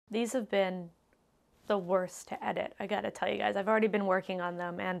These have been the worst to edit, I gotta tell you guys. I've already been working on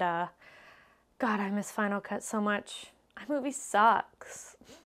them, and God, I miss Final Cut so much. iMovie sucks.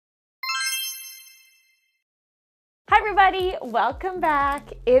 Hi everybody, welcome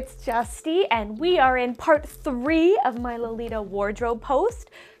back. It's Justy, and we are in part 3 of my Lolita wardrobe post.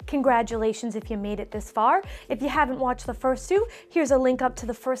 Congratulations if you made it this far. If you haven't watched the first 2, here's a link up to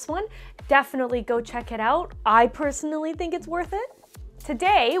the first one. Definitely go check it out. I personally think it's worth it.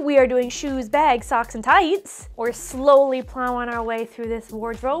 Today, we are doing shoes, bags, socks, and tights. We're slowly plowing our way through this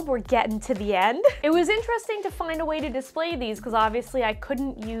wardrobe. We're getting to the end. It was interesting to find a way to display these because obviously I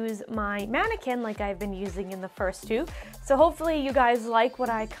couldn't use my mannequin like I've been using in the first 2. So hopefully you guys like what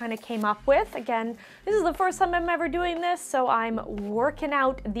I kind of came up with. Again, this is the first time I'm ever doing this, so I'm working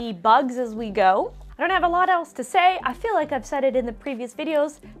out the bugs as we go. I don't have a lot else to say. I feel like I've said it in the previous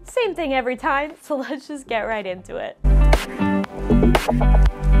videos. Same thing every time, so let's just get right into it.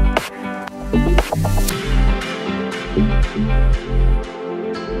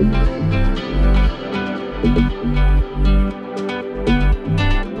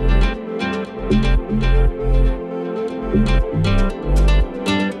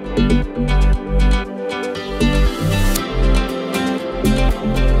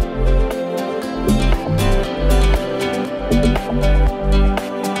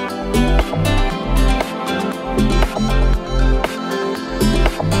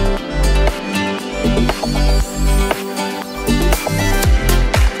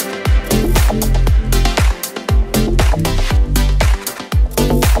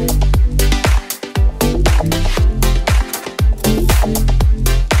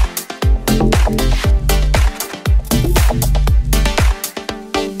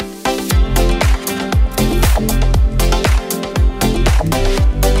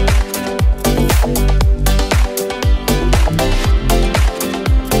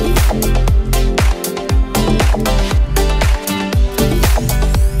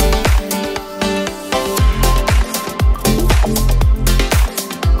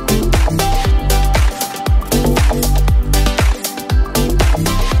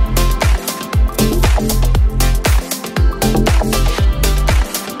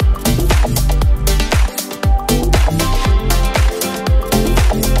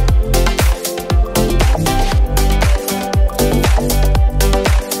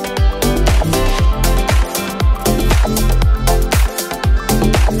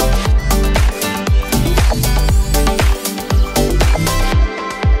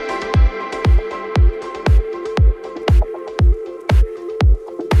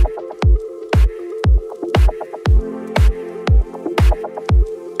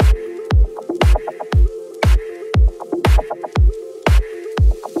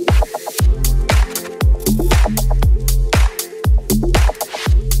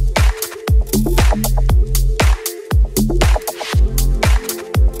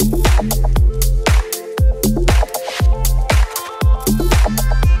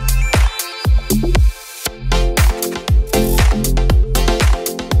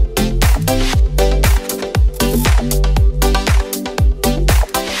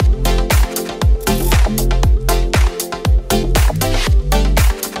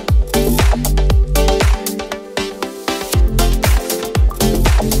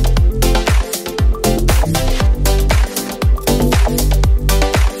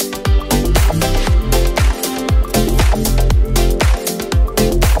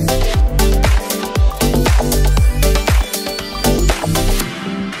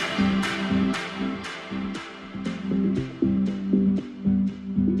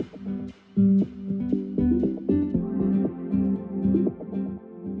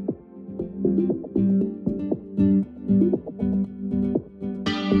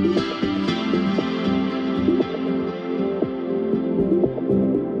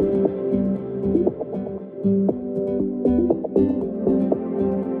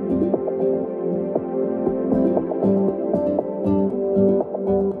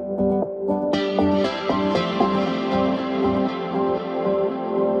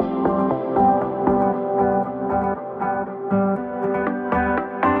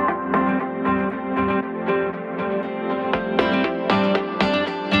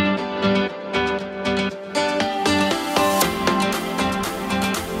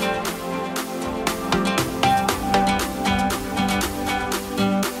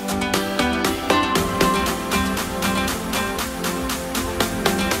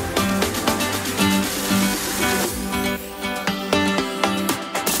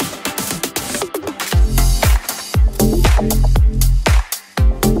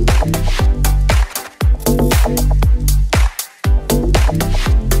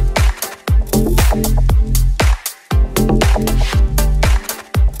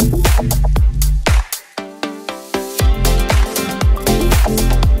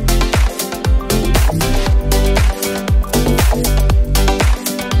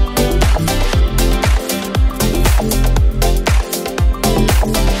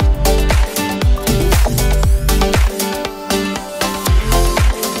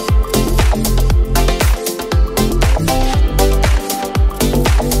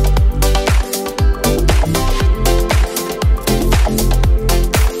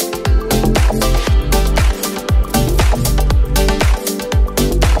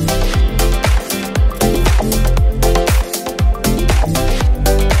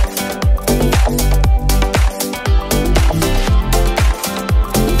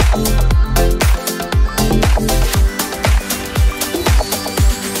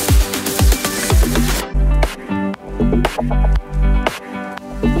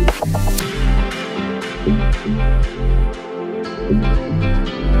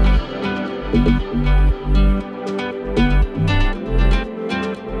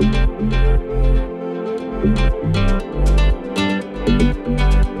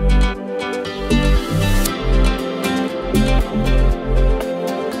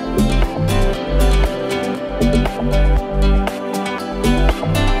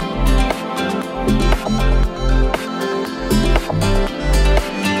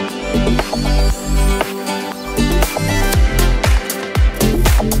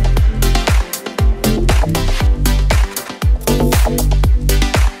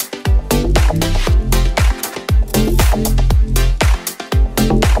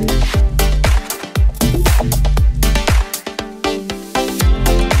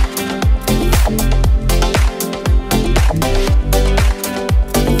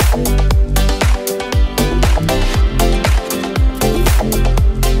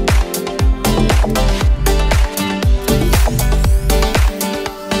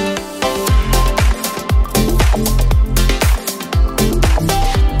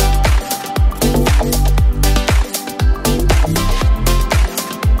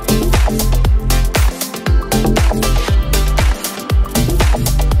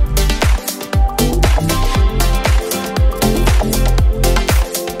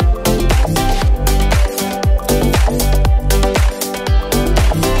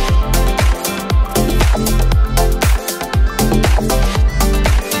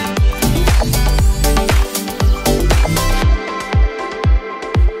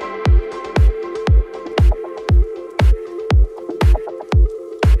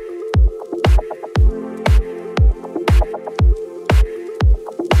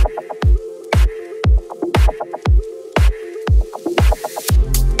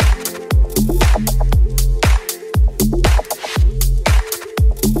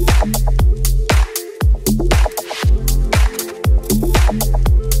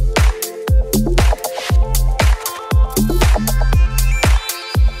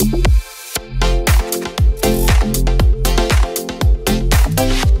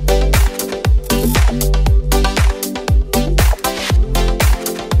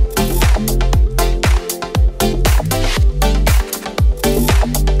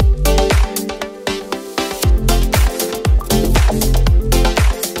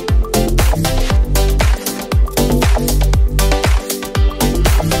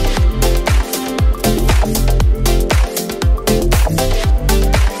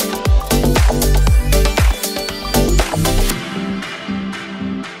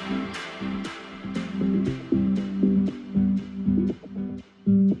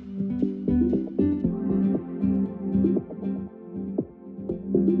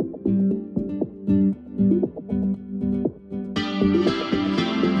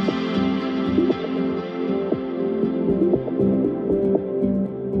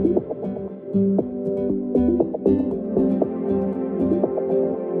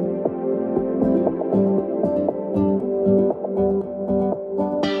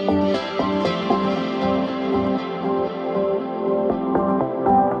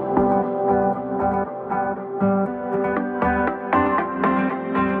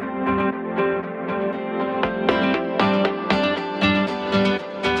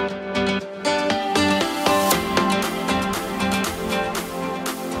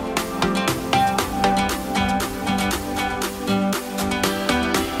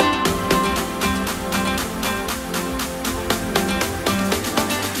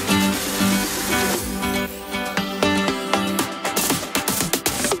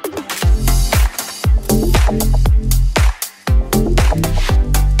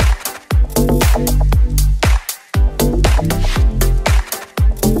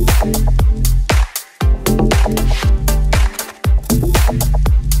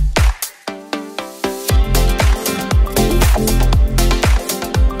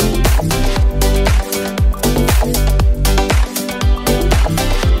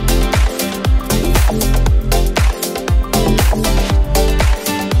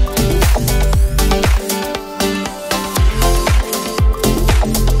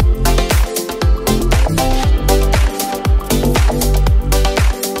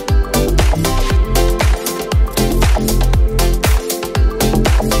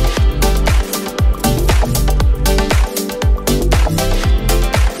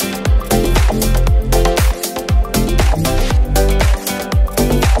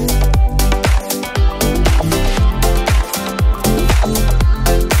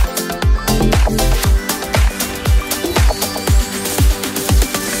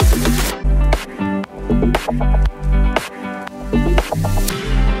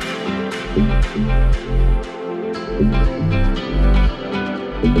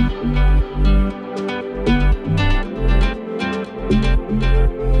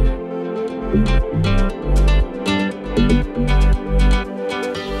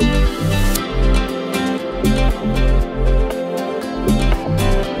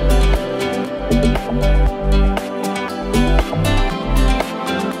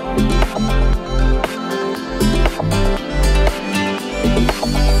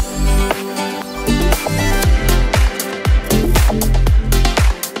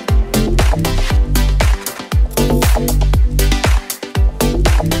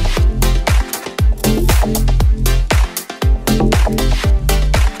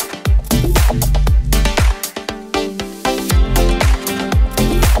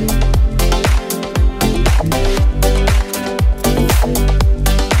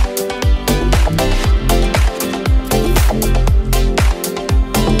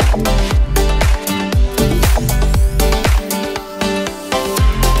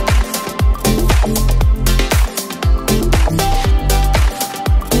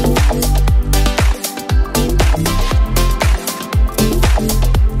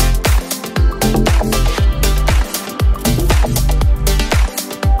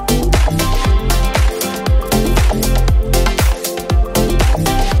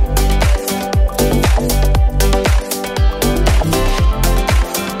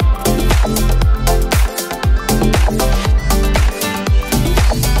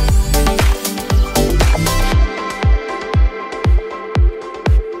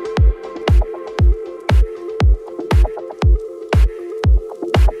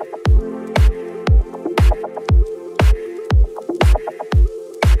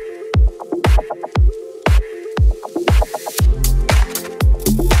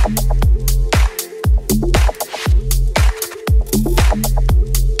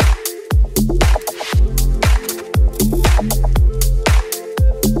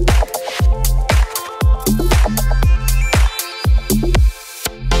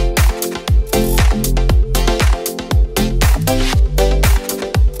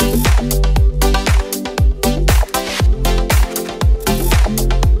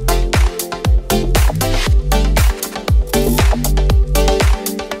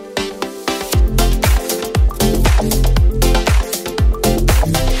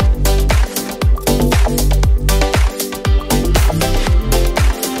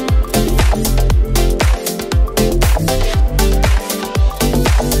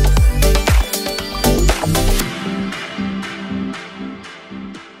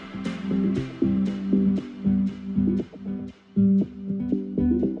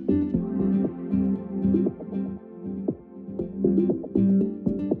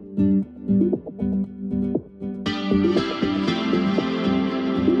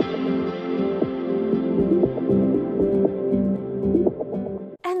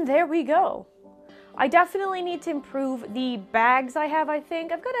 there we go. I definitely need to improve the bags I have, I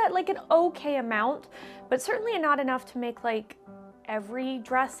think. I've got like an okay amount, but certainly not enough to make like every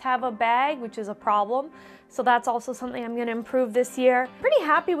dress have a bag, which is a problem. So that's also something I'm gonna improve this year. Pretty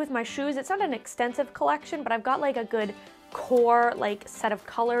happy with my shoes. It's not an extensive collection, but I've got like a good core like set of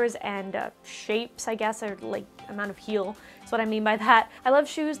colors and shapes, I guess, or like amount of heel is what I mean by that. I love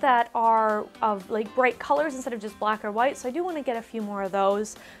shoes that are of like bright colors instead of just black or white, so I do want to get a few more of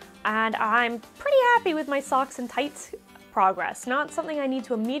those. And I'm pretty happy with my socks and tights progress. Not something I need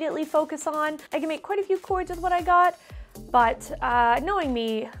to immediately focus on. I can make quite a few cords with what I got, but knowing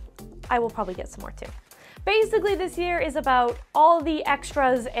me, I will probably get some more too. Basically, this year is about all the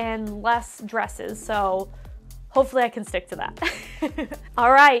extras and less dresses, so hopefully I can stick to that.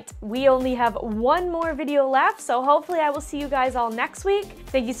 All right, we only have one more video left, so hopefully I will see you guys all next week.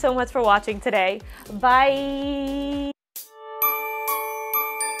 Thank you so much for watching today. Bye.